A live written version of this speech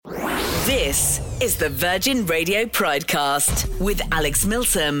This is the Virgin Radio Pridecast with Alex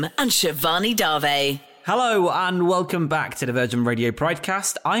Milsom and Shivani Dave. Hello and welcome back to the Virgin Radio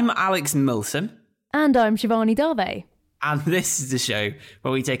Pridecast. I'm Alex Milsom. And I'm Shivani Dave. And this is the show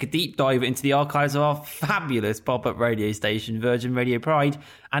where we take a deep dive into the archives of our fabulous pop-up radio station, Virgin Radio Pride,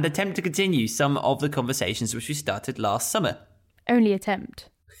 and attempt to continue some of the conversations which we started last summer. Only attempt.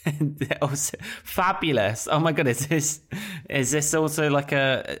 Also, fabulous. Oh my goodness, is this also like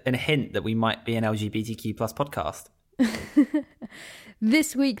a hint that we might be an LGBTQ plus podcast?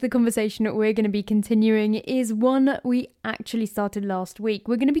 This week, the conversation that we're going to be continuing is one we actually started last week.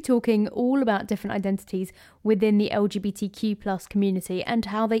 We're going to be talking all about different identities within the LGBTQ plus community and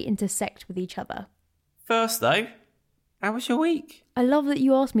how they intersect with each other. First though, how was your week? I love that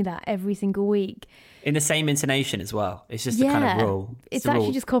you ask me that every single week. In the same intonation as well. It's just a kind of rule. It's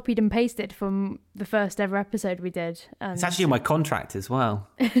actually just copied and pasted from the first ever episode we did. And it's actually in my contract as well.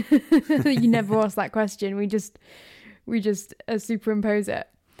 You never asked that question. We just superimpose it.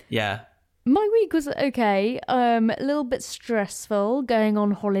 Yeah. My week was okay. A little bit stressful, going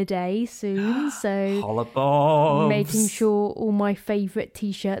on holiday soon. So Hollabobs. Making sure all my favourite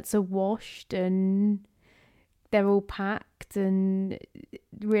t-shirts are washed and they're all packed, and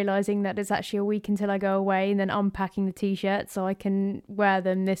realising that it's actually a week until I go away, and then unpacking the t-shirts so I can wear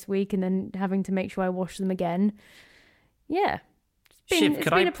them this week, and then having to make sure I wash them again. Yeah. It's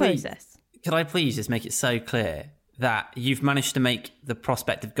been a process. Could I please just make it so clear that you've managed to make the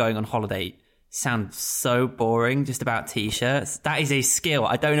prospect of going on holiday sound so boring, just about t-shirts? That is a skill.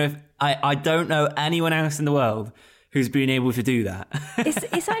 I don't know anyone else in the world who's been able to do that.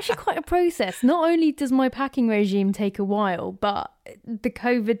 It's actually quite a process. Not only does my packing regime take a while, but the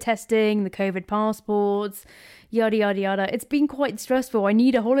COVID testing, the COVID passports, yada, yada, yada. It's been quite stressful. I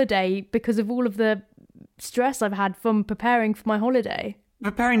need a holiday because of all of the stress I've had from preparing for my holiday.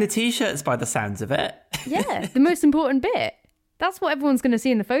 Preparing the t-shirts by the sounds of it. Yeah, the most important bit. That's what everyone's going to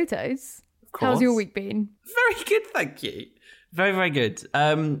see in the photos. Of course. How's your week been? Very good, thank you. Very, very good.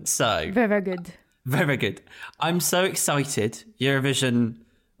 Very, very good. Very, very good. I'm so excited. Eurovision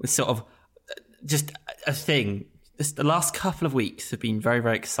was sort of just a thing. Just the last couple of weeks have been very,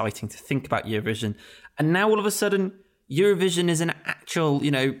 very exciting to think about Eurovision. And now all of a sudden, Eurovision is an actual,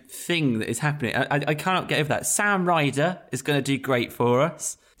 thing that is happening. I cannot get over that. Sam Ryder is going to do great for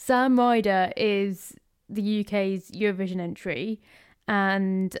us. Sam Ryder is the UK's Eurovision entry.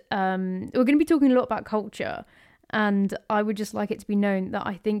 And we're going to be talking a lot about culture. And I would just like it to be known that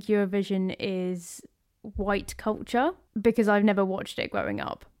I think Eurovision is white culture because I've never watched it growing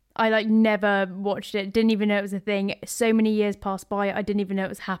up. I never watched it, didn't even know it was a thing. So many years passed by, I didn't even know it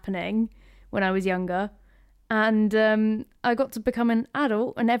was happening when I was younger. And I got to become an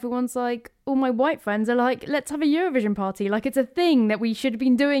adult and everyone's like, all my white friends are like, let's have a Eurovision party. Like it's a thing that we should have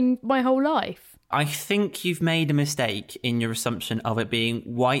been doing my whole life. I think you've made a mistake in your assumption of it being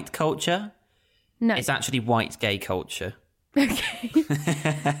white culture. No. It's actually white gay culture. Okay.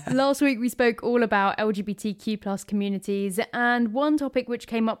 Last week we spoke all about LGBTQ plus communities, and one topic which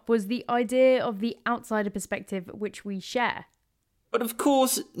came up was the idea of the outsider perspective which we share. But of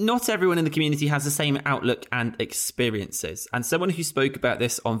course, not everyone in the community has the same outlook and experiences. And someone who spoke about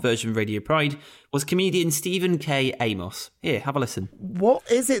this on Virgin Radio Pride was comedian Stephen K. Amos. Here, have a listen. What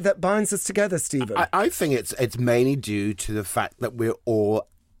is it that binds us together, Stephen? I think it's mainly due to the fact that we're all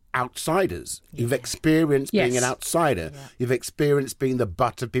outsiders. You've experienced being an outsider. Yeah. You've experienced being the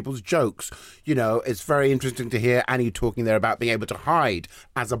butt of people's jokes. It's very interesting to hear Annie talking there about being able to hide.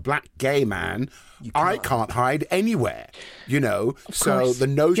 As a black gay man, I can't hide anywhere, so the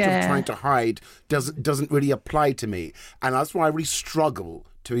notion of trying to hide doesn't really apply to me. And that's why I really struggle,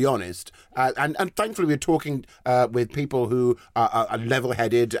 to be honest. And thankfully we're talking with people who are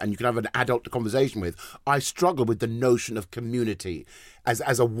level-headed and you can have an adult conversation with. I struggle with the notion of community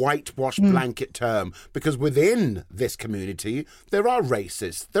as a whitewash blanket term, because within this community there are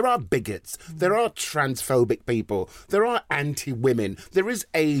racists, there are bigots, there are transphobic people, there are anti-women, there is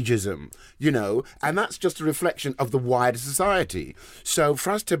ageism, and that's just a reflection of the wider society. So for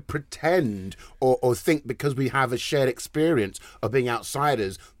us to pretend or think because we have a shared experience of being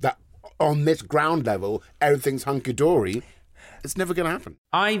outsiders that on this ground level everything's hunky-dory, it's never going to happen.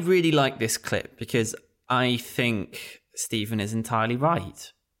 I really like this clip because I think Stephen is entirely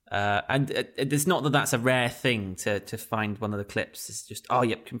right. And it's not that that's a rare thing to find one of the clips. It's just,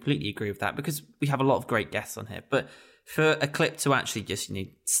 completely agree with that, because we have a lot of great guests on here. But for a clip to actually just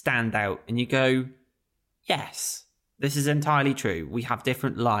stand out and you go, yes, this is entirely true. We have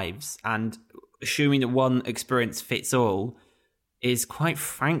different lives, and assuming that one experience fits all is quite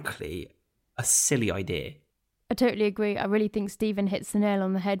frankly a silly idea. I totally agree. I really think Stephen hits the nail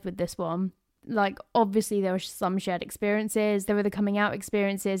on the head with this one. Like, obviously there are some shared experiences, there are the coming out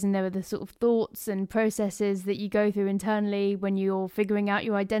experiences, and there are the sort of thoughts and processes that you go through internally when you're figuring out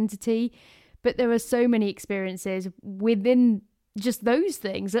your identity. But there are so many experiences within just those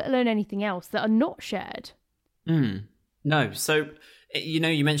things, let alone anything else, that are not shared. No. So,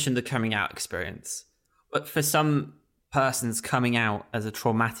 you mentioned the coming out experience, but for some person's coming out as a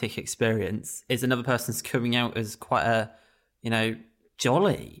traumatic experience is another person's coming out as quite a,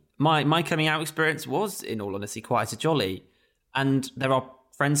 jolly. My coming out experience was, in all honesty, quite a jolly. And there are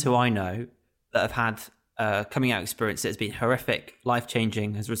friends who I know that have had a coming out experience that has been horrific,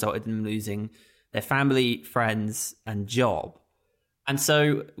 life-changing, has resulted in them losing their family, friends, and job. And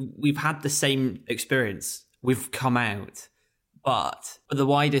so we've had the same experience. We've come out. But the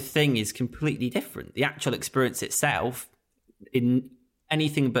wider thing is completely different. The actual experience itself, in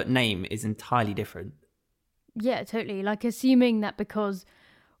anything but name, is entirely different. Yeah, totally. Like, assuming that because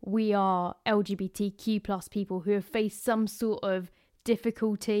we are LGBTQ plus people who have faced some sort of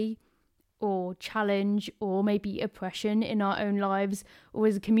difficulty or challenge or maybe oppression in our own lives, or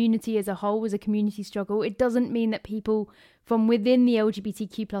as a community as a whole, as a community struggle, it doesn't mean that people from within the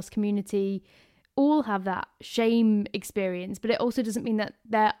LGBTQ plus community all have that shame experience, but it also doesn't mean that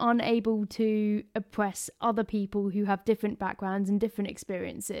they're unable to oppress other people who have different backgrounds and different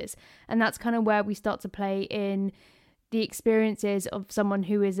experiences. And that's kind of where we start to play in the experiences of someone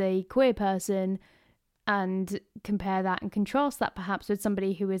who is a queer person and compare that and contrast that perhaps with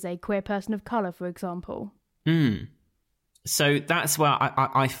somebody who is a queer person of colour, for example. So that's where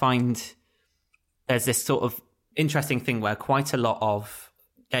I find there's this sort of interesting thing where quite a lot of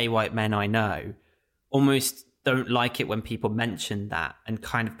gay white men I know almost don't like it when people mention that and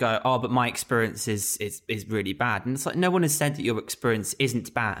kind of go, oh, but my experience is really bad. And it's like, no one has said that your experience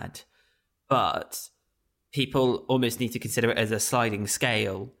isn't bad, but people almost need to consider it as a sliding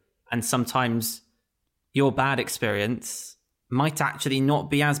scale. And sometimes your bad experience might actually not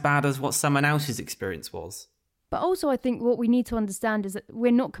be as bad as what someone else's experience was. But also I think what we need to understand is that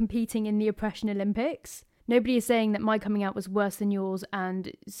we're not competing in the oppression Olympics. Nobody is saying that my coming out was worse than yours,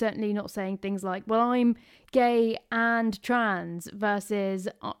 and certainly not saying things like, well, I'm gay and trans versus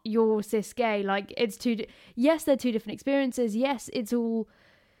you're cis gay. Like, it's yes, they're two different experiences. Yes, it's all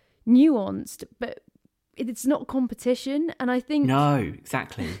nuanced, but it's not competition. And I think... No,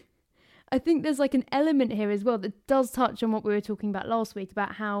 exactly. I think there's like an element here as well that does touch on what we were talking about last week,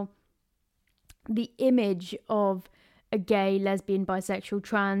 about how the image of a gay, lesbian, bisexual,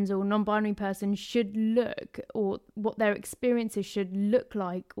 trans or non-binary person should look, or what their experiences should look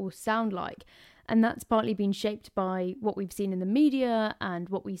like or sound like. And that's partly been shaped by what we've seen in the media and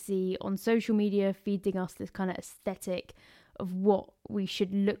what we see on social media, feeding us this kind of aesthetic of what we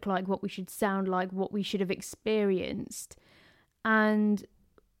should look like, what we should sound like, what we should have experienced. And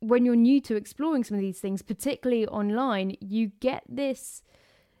when you're new to exploring some of these things, particularly online, you get this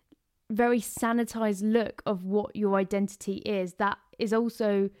very sanitized look of what your identity is. That is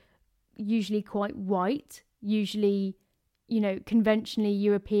also usually quite white, usually, conventionally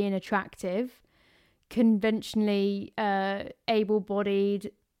European attractive, conventionally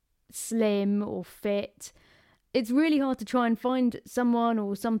able-bodied, slim or fit. It's really hard to try and find someone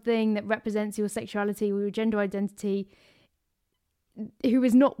or something that represents your sexuality or your gender identity who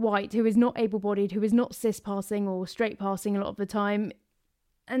is not white, who is not able-bodied, who is not cis-passing or straight-passing a lot of the time.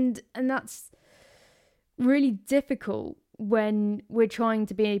 And that's really difficult when we're trying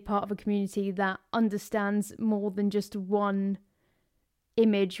to be a part of a community that understands more than just one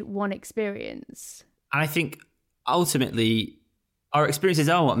image, one experience. And I think ultimately our experiences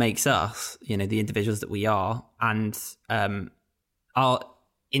are what makes us, the individuals that we are, and our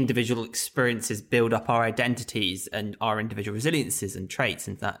individual experiences build up our identities and our individual resiliences and traits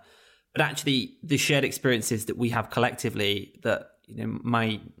and that. But actually the shared experiences that we have collectively that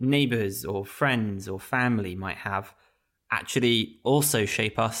my neighbours or friends or family might have actually also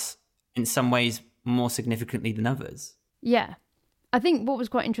shape us in some ways more significantly than others. Yeah. I think what was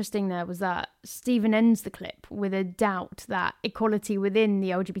quite interesting there was that Stephen ends the clip with a doubt that equality within the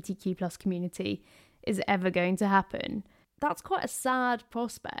LGBTQ plus community is ever going to happen. That's quite a sad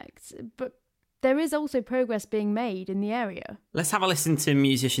prospect, but there is also progress being made in the area. Let's have a listen to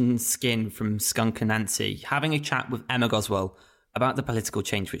musician Skin from Skunk Anansie having a chat with Emma Goswell about the political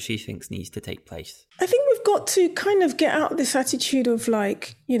change which she thinks needs to take place. I think we've got to kind of get out of this attitude of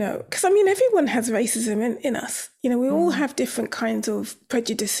because everyone has racism in us. We all have different kinds of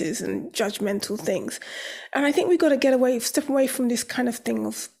prejudices and judgmental things. And I think we've got to step away from this kind of thing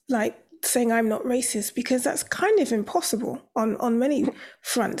of saying I'm not racist, because that's kind of impossible on many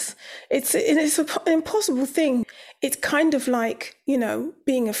fronts. It's an impossible thing. It's kind of like,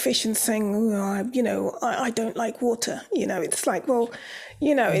 being a fish and saying, I don't like water. It's like, well,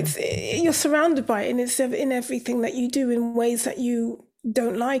 you're surrounded by it, and it's in everything that you do in ways that you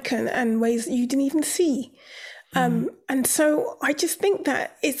don't like and ways that you didn't even see. And so I just think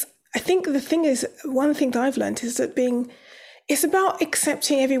that I think the thing is, one thing that I've learned is that it's about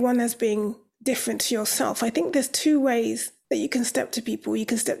accepting everyone as being different to yourself. I think there's two ways that you can step to people. You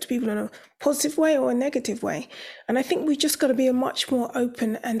can step to people in a positive way or a negative way. And I think we just got to be a much more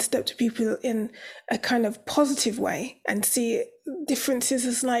open and step to people in a kind of positive way and see differences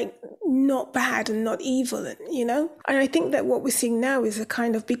as like not bad and not evil, And I think that what we're seeing now is a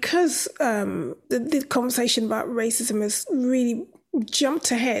kind of, because the conversation about racism has really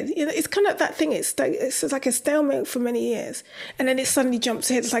jumped ahead. It's kind of that thing. It's like a stalemate for many years, and then it suddenly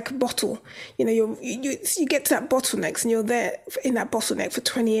jumps ahead. It's like a bottle. You get to that bottleneck, and you're there in that bottleneck for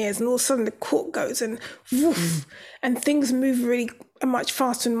 20 years, and all of a sudden the cork goes and woof, and things move really much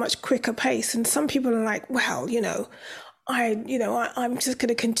faster and much quicker pace. And some people are like, well, I'm just going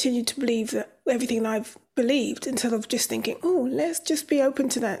to continue to believe that everything I've believed, instead of just thinking, oh, let's just be open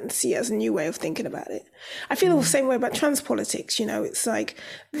to that and see it as a new way of thinking about it. I feel the same way about trans politics. It's like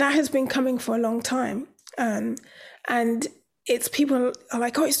that has been coming for a long time. And it's, people are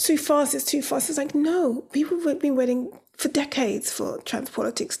like, oh, it's too fast. It's like, no, people have been waiting for decades for trans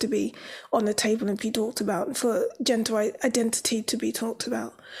politics to be on the table and be talked about, and for gender identity to be talked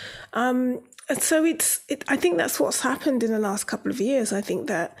about. And so I think that's what's happened in the last couple of years. I think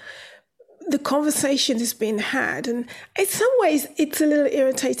that the conversation has been had, and in some ways it's a little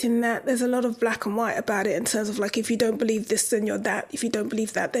irritating that there's a lot of black and white about it, in terms of like, if you don't believe this, then you're that. If you don't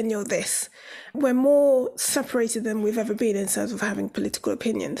believe that, then you're this. We're more separated than we've ever been in terms of having political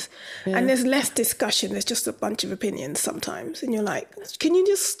opinions. Yeah. And there's less discussion. There's just a bunch of opinions sometimes. And you're like, can you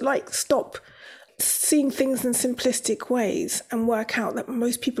just like stop seeing things in simplistic ways and work out that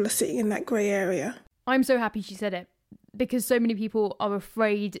most people are sitting in that grey area? I'm so happy she said it, because so many people are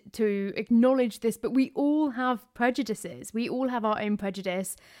afraid to acknowledge this, but we all have prejudices. We all have our own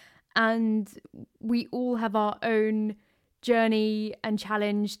prejudice, and we all have our own journey and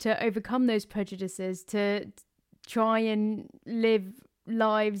challenge to overcome those prejudices, to try and live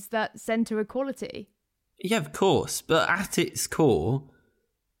lives that centre equality. Yeah, of course. But at its core,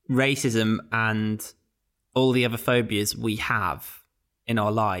 racism and all the other phobias we have in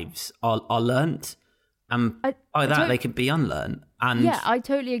our lives are learnt. And by that, they can be unlearned. And yeah, I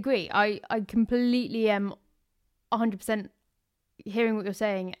totally agree. I completely am 100% hearing what you're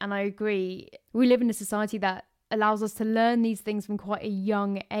saying. And I agree. We live in a society that allows us to learn these things from quite a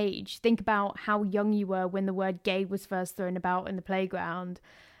young age. Think about how young you were when the word gay was first thrown about in the playground.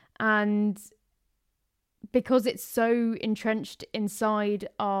 And because it's so entrenched inside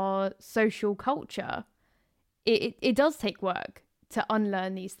our social culture, it does take work to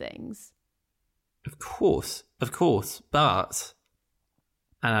unlearn these things. Of course. But,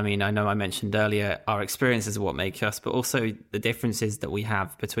 and I mean, I know I mentioned earlier, our experiences are what make us, but also the differences that we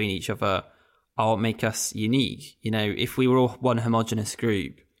have between each other are what make us unique. If we were all one homogenous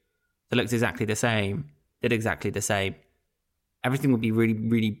group that looked exactly the same, did exactly the same, everything would be really,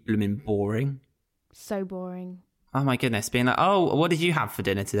 really blooming boring. So boring. Oh my goodness, being like, oh, what did you have for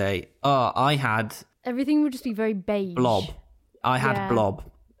dinner today? Oh, I had... Everything would just be very beige. Blob. I had blob.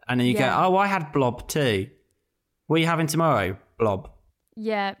 And then you go, oh, I had blob too. What are you having tomorrow? Blob.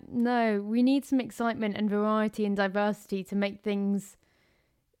 Yeah, no, we need some excitement and variety and diversity to make things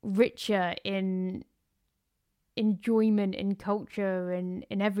richer in enjoyment, in culture, and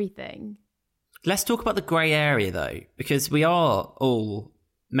in everything. Let's talk about the grey area, though, because we are all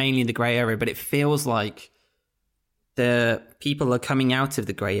mainly in the grey area, but it feels like the people are coming out of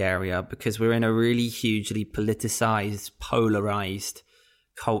the grey area because we're in a really hugely politicised, polarised,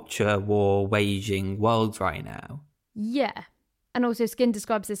 culture war waging world right now. Yeah. And also Skin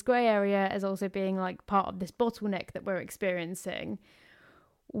describes this grey area as also being like part of this bottleneck that we're experiencing,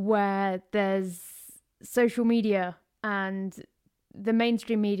 where there's social media and the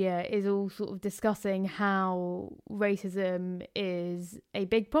mainstream media is all sort of discussing how racism is a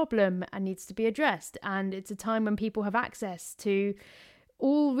big problem and needs to be addressed. And it's a time when people have access to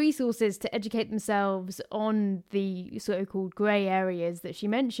all resources to educate themselves on the so-called grey areas that she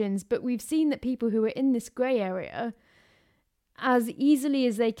mentions. But we've seen that people who are in this grey area, as easily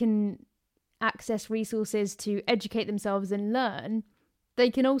as they can access resources to educate themselves and learn, they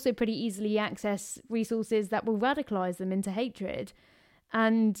can also pretty easily access resources that will radicalise them into hatred.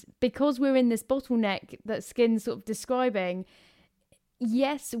 And because we're in this bottleneck that Skin's sort of describing,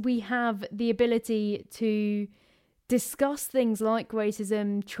 yes, we have the ability to discuss things like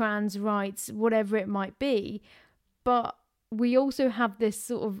racism, trans rights, whatever it might be, but we also have this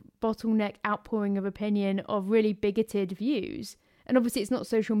sort of bottleneck outpouring of opinion of really bigoted views. And obviously it's not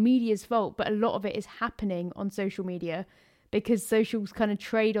social media's fault, but a lot of it is happening on social media because socials kind of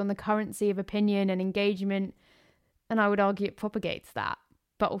trade on the currency of opinion and engagement. And I would argue it propagates that.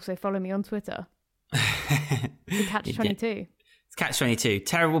 But also follow me on Twitter. It's Catch-22. It's Catch-22.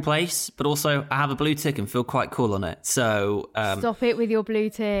 Terrible place, but also I have a blue tick and feel quite cool on it. So stop it with your blue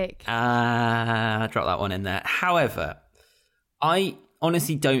tick. Drop that one in there. However, I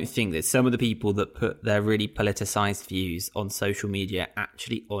honestly don't think that some of the people that put their really politicized views on social media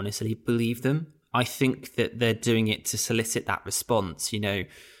actually honestly believe them. I think that they're doing it to solicit that response. You know,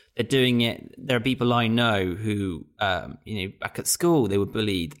 they're doing it. There are people I know who, back at school, they were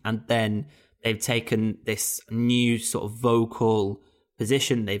bullied, and then they've taken this new sort of vocal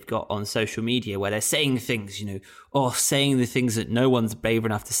position they've got on social media where they're saying things, or saying the things that no one's brave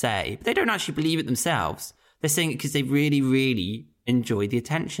enough to say, but they don't actually believe it themselves. They're saying it because they really, really enjoy the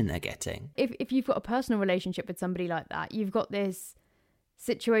attention they're getting. If you've got a personal relationship with somebody like that, you've got this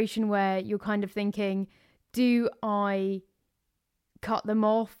situation where you're kind of thinking, do I cut them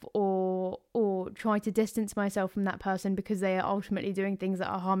off or try to distance myself from that person because they are ultimately doing things that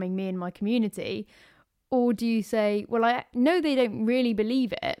are harming me and my community? Or do you say, well, I know they don't really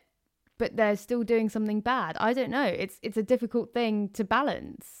believe it, but they're still doing something bad? I don't know. It's a difficult thing to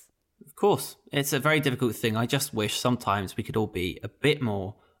balance. Of course, it's a very difficult thing. I just wish sometimes we could all be a bit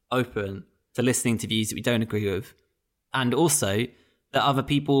more open to listening to views that we don't agree with. And also that other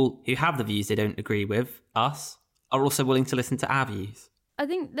people who have the views they don't agree with, us, are also willing to listen to our views. I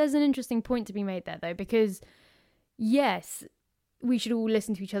think there's an interesting point to be made there, though, because yes, we should all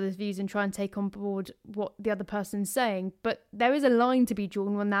listen to each other's views and try and take on board what the other person's saying. But there is a line to be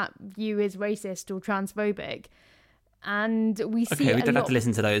drawn when that view is racist or transphobic. And we see okay, we don't have to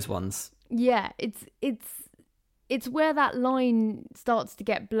listen to those ones. Yeah, it's where that line starts to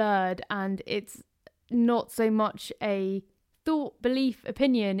get blurred, and it's not so much a thought, belief,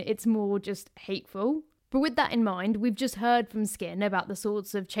 opinion, it's more just hateful. But with that in mind, we've just heard from Skin about the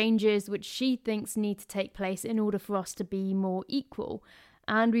sorts of changes which she thinks need to take place in order for us to be more equal.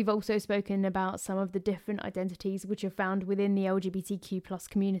 And we've also spoken about some of the different identities which are found within the LGBTQ+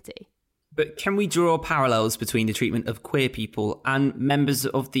 community. But can we draw parallels between the treatment of queer people and members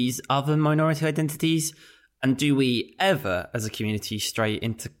of these other minority identities? And do we ever, as a community, stray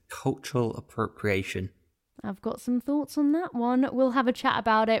into cultural appropriation? I've got some thoughts on that one. We'll have a chat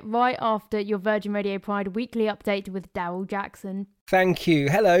about it right after your Virgin Radio Pride weekly update with Daryl Jackson. Thank you.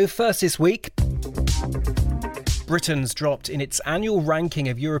 Hello. First this week, Britain's dropped in its annual ranking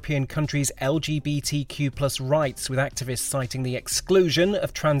of European countries' LGBTQ+ rights, with activists citing the exclusion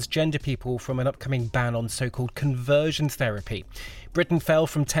of transgender people from an upcoming ban on so-called conversion therapy. Britain fell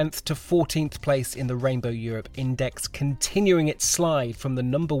from 10th to 14th place in the Rainbow Europe Index, continuing its slide from the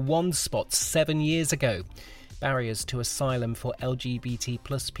number 1 spot 7 years ago. Barriers to asylum for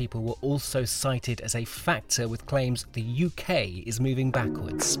LGBT+ people were also cited as a factor, with claims the UK is moving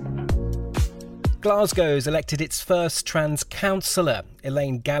backwards. Glasgow's elected its first trans councillor.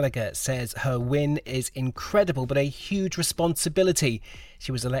 Elaine Gallagher says her win is incredible but a huge responsibility.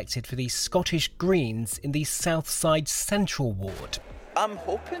 She was elected for the Scottish Greens in the Southside Central ward. I'm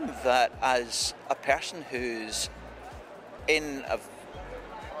hoping that as a person who's in a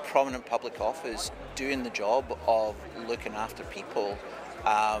prominent public office doing the job of looking after people,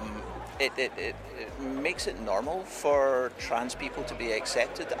 it makes it normal for trans people to be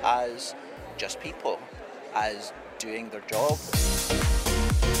accepted as just people, as doing their job.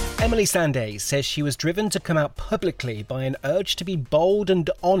 Emily Sandé says she was driven to come out publicly by an urge to be bold and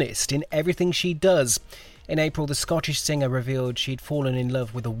honest in everything she does. In April, the Scottish singer revealed she'd fallen in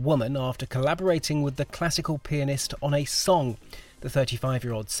love with a woman after collaborating with the classical pianist on a song. The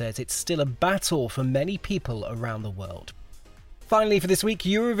 35-year-old says it's still a battle for many people around the world. Finally, for this week,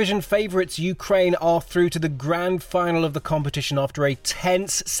 Eurovision favourites Ukraine are through to the grand final of the competition after a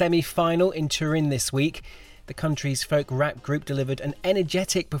tense semi-final in Turin this week. The country's folk rap group delivered an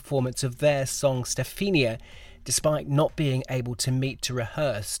energetic performance of their song Stefania, despite not being able to meet to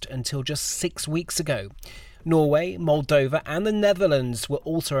rehearse until just 6 weeks ago. Norway, Moldova and the Netherlands were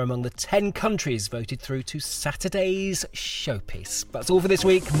also among the 10 countries voted through to Saturday's showpiece. That's all for this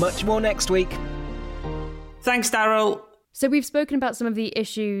week. Much more next week. Thanks, Daryl. So we've spoken about some of the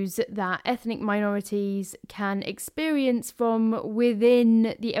issues that ethnic minorities can experience from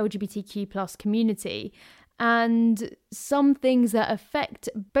within the LGBTQ+ community. And some things that affect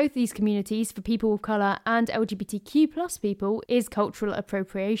both these communities for people of colour and LGBTQ plus people is cultural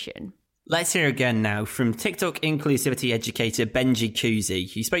appropriation. Let's hear again now from TikTok inclusivity educator Benji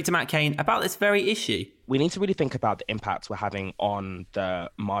Kuzi, who spoke to Matt Kane about this very issue. We need to really think about the impact we're having on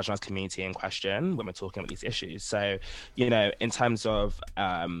the marginalised community in question when we're talking about these issues. So, in terms of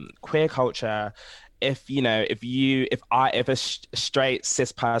queer culture, if a straight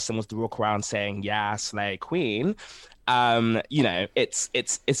cis person was to walk around saying, yeah, slay queen,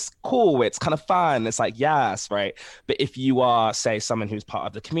 it's cool, it's kind of fun, it's like, yes, right? But if you are, say, someone who's part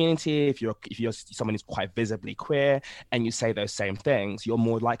of the community, if you're someone who's quite visibly queer and you say those same things, you're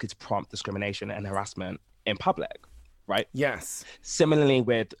more likely to prompt discrimination and harassment in public, right? Yes. Similarly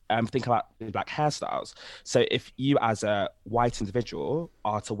with, think about black hairstyles. So if you as a white individual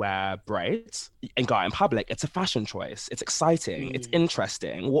are to wear braids and go out in public, it's a fashion choice. It's exciting. It's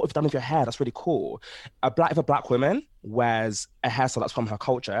interesting. What have you done with your hair? That's really cool. If a black woman wears a hairstyle that's from her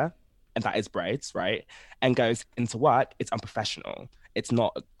culture, and that is braids, right? And goes into work, it's unprofessional. It's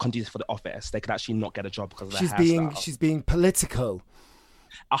not conducive for the office. They could actually not get a job because of their hairstyle. She's being political.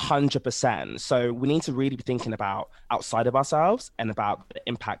 100%. So we need to really be thinking about outside of ourselves and about the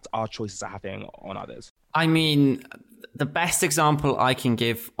impact our choices are having on others. I mean, the best example I can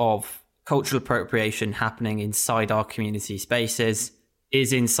give of cultural appropriation happening inside our community spaces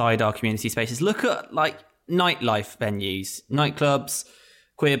is inside our community spaces. Look at like nightlife venues, nightclubs,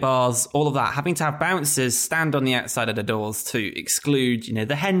 queer bars, all of that, having to have bouncers stand on the outside of the doors to exclude,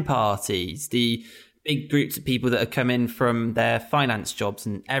 the hen parties, the big groups of people that have come in from their finance jobs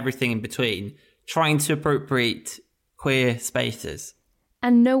and everything in between, trying to appropriate queer spaces.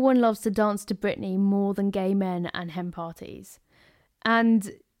 And no one loves to dance to Britney more than gay men and hen parties.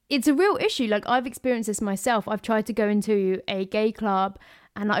 And it's a real issue. Like, I've experienced this myself. I've tried to go into a gay club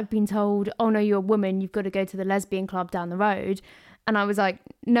and I've been told, oh no, you're a woman, you've got to go to the lesbian club down the road. And I was like,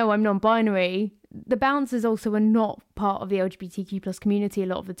 no, I'm non-binary. The bouncers also are not part of the LGBTQ plus community a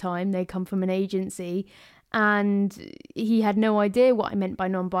lot of the time. They come from an agency. And he had no idea what I meant by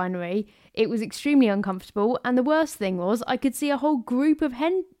non-binary. It was extremely uncomfortable. And the worst thing was I could see a whole group of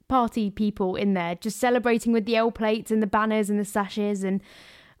hen party people in there just celebrating with the L plates and the banners and the sashes. And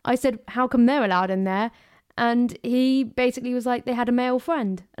I said, how come they're allowed in there? And he basically was like, they had a male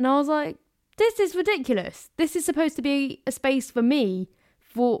friend. And I was like, this is ridiculous. This is supposed to be a space for me,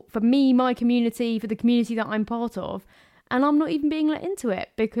 for me, my community, for the community that I'm part of. And I'm not even being let into it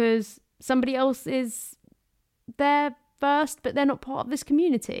because somebody else is there first, but they're not part of this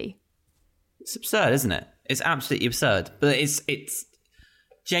community. It's absurd, isn't it? It's absolutely absurd. But it's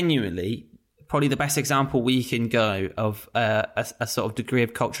genuinely probably the best example we can go of a sort of degree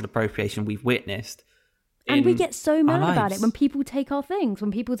of cultural appropriation we've witnessed. And we get so mad about it when people take our things,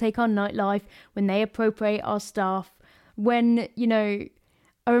 when people take our nightlife, when they appropriate our stuff, when, I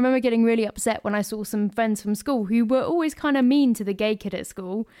remember getting really upset when I saw some friends from school who were always kind of mean to the gay kid at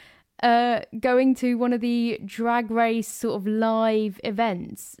school, going to one of the Drag Race sort of live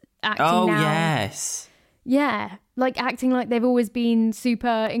events. Yes. Yeah, like acting like they've always been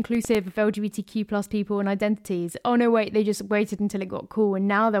super inclusive of LGBTQ plus people and identities. Oh no, wait, they just waited until it got cool and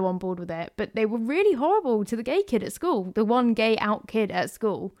now they're on board with it. But they were really horrible to the gay kid at school, the one gay out kid at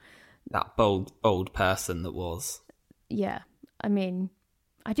school. That bold person that was. Yeah, I mean,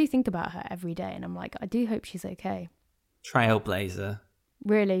 I do think about her every day and I'm like, I do hope she's okay. Trailblazer.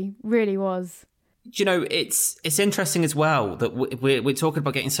 Really, really was. Do you know, it's interesting as well that we're talking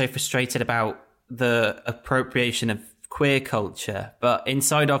about getting so frustrated about the appropriation of queer culture, but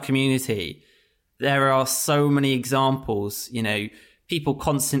inside our community there are so many examples, people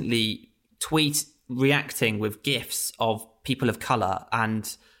constantly tweet reacting with gifs of people of colour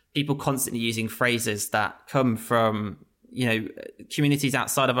and people constantly using phrases that come from communities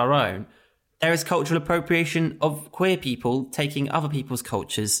outside of our own. There is cultural appropriation of queer people taking other people's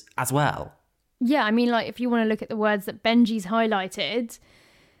cultures as well. Yeah, I mean, like, if you want to look at the words that Benji's highlighted,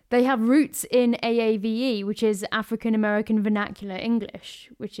 they have roots in AAVE, which is African American Vernacular English,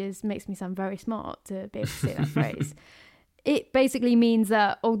 which makes me sound very smart to be able to say that phrase. It basically means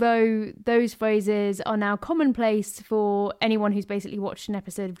that although those phrases are now commonplace for anyone who's basically watched an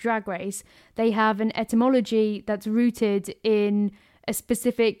episode of Drag Race, they have an etymology that's rooted in a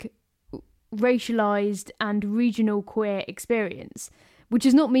specific racialized and regional queer experience, which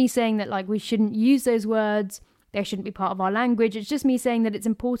is not me saying that like we shouldn't use those words, they shouldn't be part of our language. It's just me saying that it's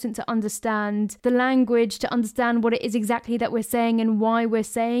important to understand the language, to understand what it is exactly that we're saying and why we're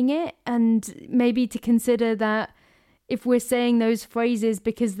saying it, and maybe to consider that if we're saying those phrases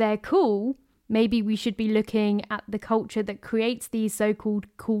because they're cool, maybe we should be looking at the culture that creates these so-called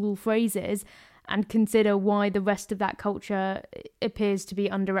cool phrases and consider why the rest of that culture appears to be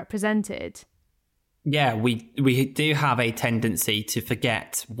underrepresented. Yeah, we do have a tendency to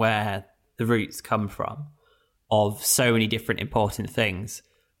forget where the roots come from of so many different important things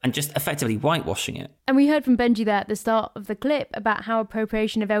and just effectively whitewashing it. And we heard from Benji there at the start of the clip about how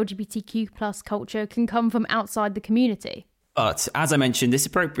appropriation of LGBTQ plus culture can come from outside the community. But as I mentioned, this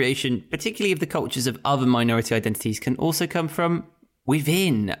appropriation, particularly of the cultures of other minority identities, can also come from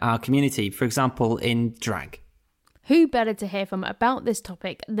within our community, for example, in drag. Who better to hear from about this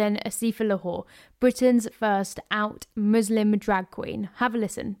topic than Asifa Lahore, Britain's first out Muslim drag queen? Have a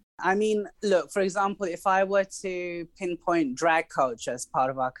listen. I mean, look, for example, if I were to pinpoint drag culture as part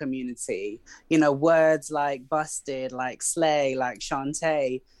of our community, you know, words like busted, like slay, like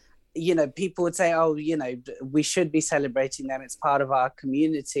Shantae, you know, people would say, oh, you know, we should be celebrating them. It's part of our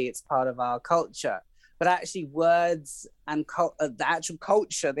community. It's part of our culture. But actually words and the actual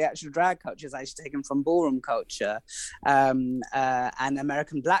culture, the actual drag culture is actually taken from ballroom culture and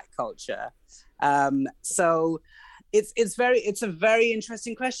American Black culture. So it's a very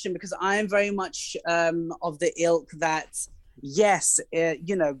interesting question, because I am very much of the ilk that, yes,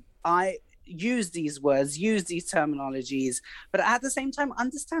 you know, I use these words, use these terminologies, but at the same time,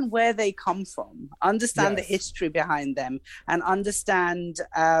 understand where they come from, understand the history behind them, and understand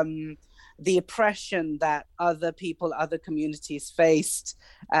the oppression that other people, other communities faced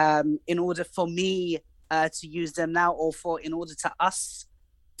in order for me to use them now, or in order to us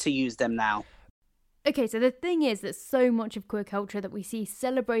to use them now. Okay, so the thing is that so much of queer culture that we see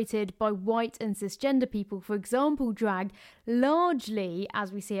celebrated by white and cisgender people, for example, drag, largely,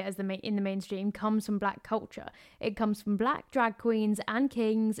 as we see it in the mainstream, comes from Black culture. It comes from Black drag queens and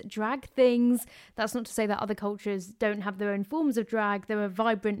kings, drag things. That's not to say that other cultures don't have their own forms of drag. There are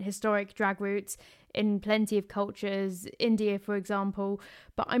vibrant historic drag routes in plenty of cultures, India, for example.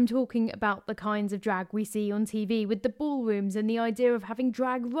 But I'm talking about the kinds of drag we see on TV with the ballrooms and the idea of having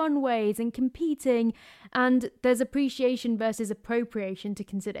drag runways and competing. And there's appreciation versus appropriation to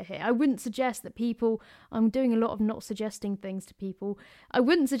consider here. I wouldn't suggest that people, I'm doing a lot of not suggesting things to people. I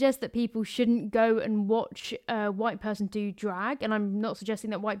wouldn't suggest that people shouldn't go and watch a white person do drag. And I'm not suggesting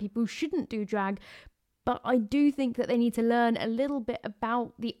that white people shouldn't do drag. But I do think that they need to learn a little bit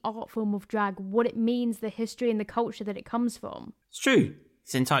about the art form of drag, what it means, the history and the culture that it comes from. It's true.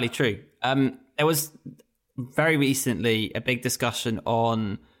 It's entirely true. There was very recently a big discussion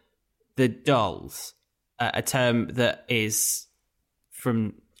on the dolls, a term that is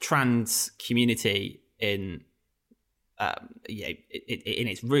from trans community in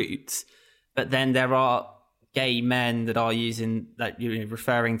its roots. But then there are gay men that are using, like, you know,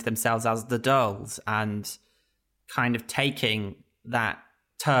 referring to themselves as the dolls and kind of taking that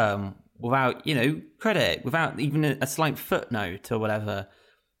term without, you know, credit, without even a slight footnote or whatever.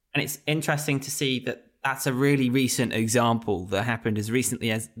 And it's interesting to see that that's a really recent example that happened as recently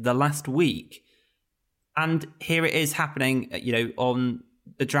as the last week. And here it is happening, you know, on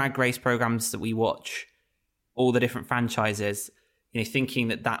the Drag Race programs that we watch, all the different franchises, you know, thinking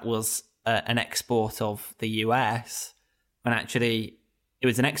that that was an export of the US, when actually it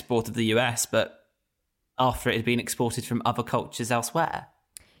was an export of the US, but after it had been exported from other cultures elsewhere.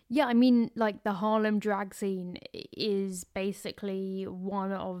 Yeah, I mean, like, the Harlem drag scene is basically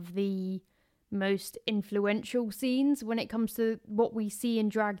one of the most influential scenes when it comes to what we see in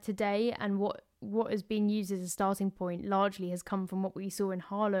drag today, and what has been used as a starting point largely has come from what we saw in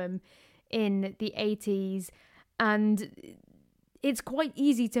Harlem in the 80s. And it's quite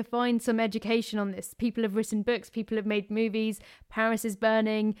easy to find some education on this. People have written books, people have made movies. Paris is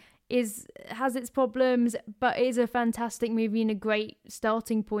Burning has its problems, but it is a fantastic movie and a great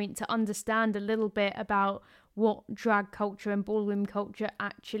starting point to understand a little bit about what drag culture and ballroom culture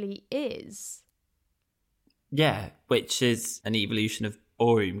actually is. Yeah, which is an evolution of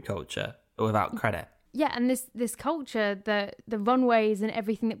ballroom culture, but without credit. Yeah, and this culture, the runways and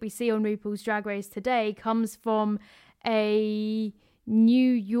everything that we see on RuPaul's Drag Race today comes from a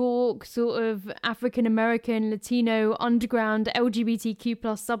New York sort of African-American, Latino, underground LGBTQ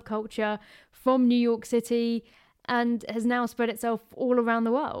plus subculture from New York City, and has now spread itself all around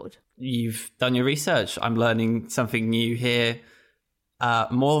the world. You've done your research. I'm learning something new here,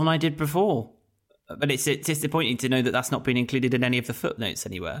 more than I did before. But it's disappointing to know that that's not been included in any of the footnotes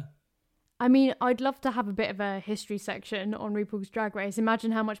anywhere. I mean, I'd love to have a bit of a history section on RuPaul's Drag Race.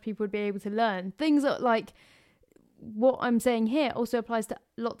 Imagine how much people would be able to learn. Things that, like, what I'm saying here also applies to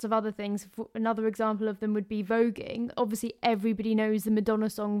lots of other things. Another example of them would be voguing. Obviously, everybody knows the Madonna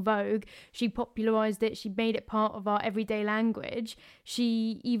song Vogue. She popularised it. She made it part of our everyday language.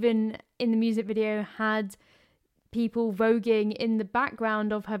 She even, in the music video, had people voguing in the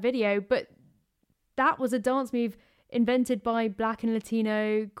background of her video. But that was a dance move invented by Black and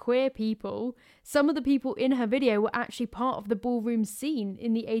Latino queer people. Some of the people in her video were actually part of the ballroom scene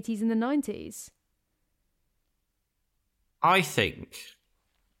in the 80s and the 90s. I think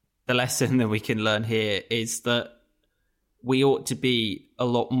the lesson that we can learn here is that we ought to be a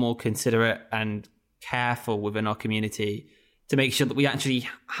lot more considerate and careful within our community to make sure that we actually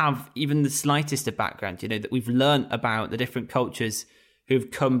have even the slightest of background, you know, that we've learnt about the different cultures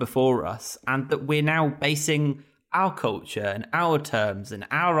who've come before us, and that we're now basing our culture and our terms and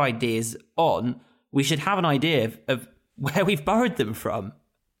our ideas on. We should have an idea of where we've borrowed them from.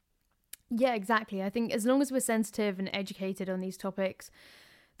 Yeah, exactly. I think as long as we're sensitive and educated on these topics,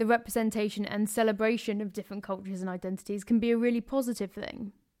 the representation and celebration of different cultures and identities can be a really positive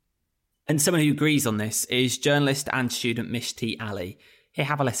thing. And someone who agrees on this is journalist and student Mishti Ali. Here,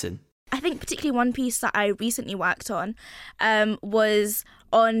 have a listen. I think particularly one piece that I recently worked on was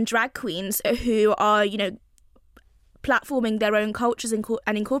on drag queens who are, you know, platforming their own cultures and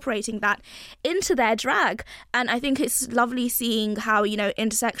incorporating that into their drag. And I think it's lovely seeing how, you know,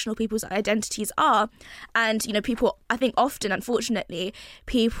 intersectional people's identities are. And, you know, people, I think often, unfortunately,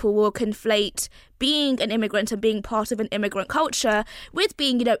 people will conflate being an immigrant and being part of an immigrant culture with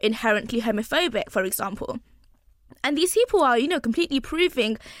being, you know, inherently homophobic, for example. And these people are, you know, completely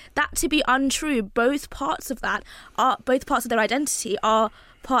proving that to be untrue. Both parts of their identity are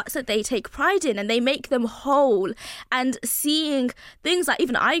parts that they take pride in, and they make them whole. And seeing things that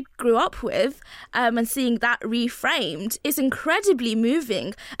even I grew up with and seeing that reframed is incredibly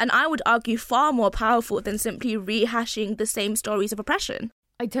moving, and I would argue far more powerful than simply rehashing the same stories of oppression.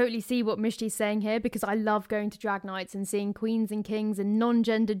 I totally see what Mishti's saying here, because I love going to drag nights and seeing queens and kings and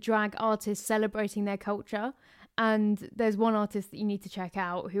non-gendered drag artists celebrating their culture. And there's one artist that you need to check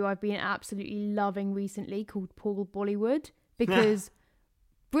out who I've been absolutely loving recently, called Paul Bollywood, because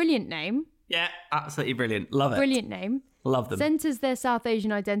brilliant name. Yeah, absolutely brilliant. Love it. Brilliant name. Love them. Centres their South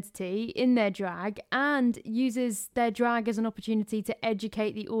Asian identity in their drag and uses their drag as an opportunity to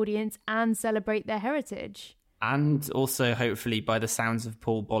educate the audience and celebrate their heritage. And also, hopefully, by the sounds of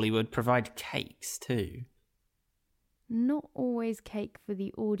Paul Bollywood, provide cakes too. Not always cake for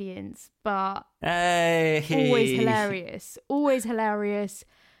the audience, but hey. Always hilarious. Always hilarious.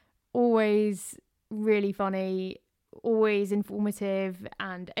 Always really funny. Always informative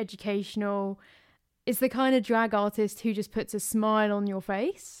and educational. It's the kind of drag artist who just puts a smile on your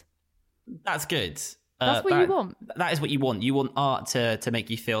face. That's good. That's what you want. That is what you want. You want art to make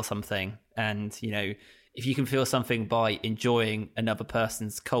you feel something. And, you know, if you can feel something by enjoying another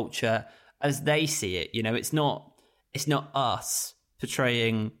person's culture as they see it, you know, it's not us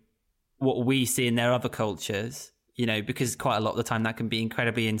portraying what we see in their other cultures, you know, because quite a lot of the time that can be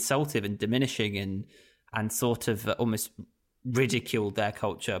incredibly insultive and diminishing and sort of almost ridicule their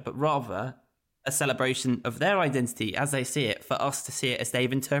culture, but rather a celebration of their identity as they see it, for us to see it as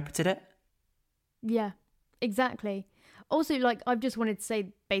they've interpreted it. Yeah, exactly. Also, like, I've just wanted to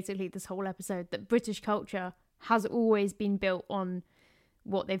say basically this whole episode that British culture has always been built on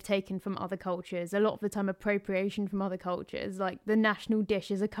what they've taken from other cultures. A lot of the time appropriation from other cultures, like the national dish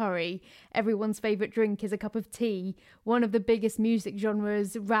is a curry, everyone's favourite drink is a cup of tea, one of the biggest music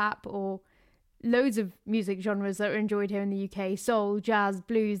genres, rap, or loads of music genres that are enjoyed here in the UK, soul, jazz,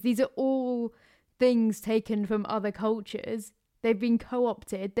 blues. These are all things taken from other cultures. They've been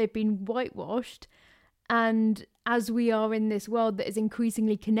co-opted, they've been whitewashed, and as we are in this world that is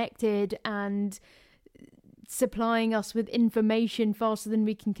increasingly connected and supplying us with information faster than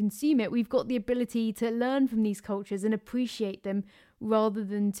we can consume it, we've got the ability to learn from these cultures and appreciate them rather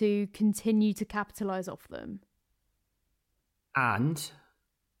than to continue to capitalise off them. And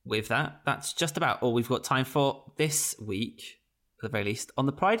with that, that's just about all we've got time for this week, at the very least, on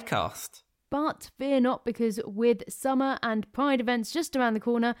the Pridecast. But fear not, because with summer and Pride events just around the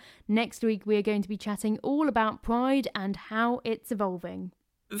corner, next week we are going to be chatting all about Pride and how it's evolving.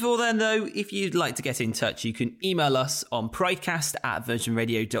 Before then, though, if you'd like to get in touch, you can email us on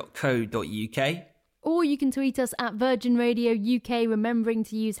pridecast@virginradio.co.uk. Or you can tweet us at Virgin Radio UK, remembering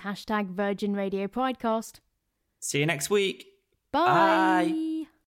to use hashtag Virgin Radio Pridecast. See you next week. Bye. Bye.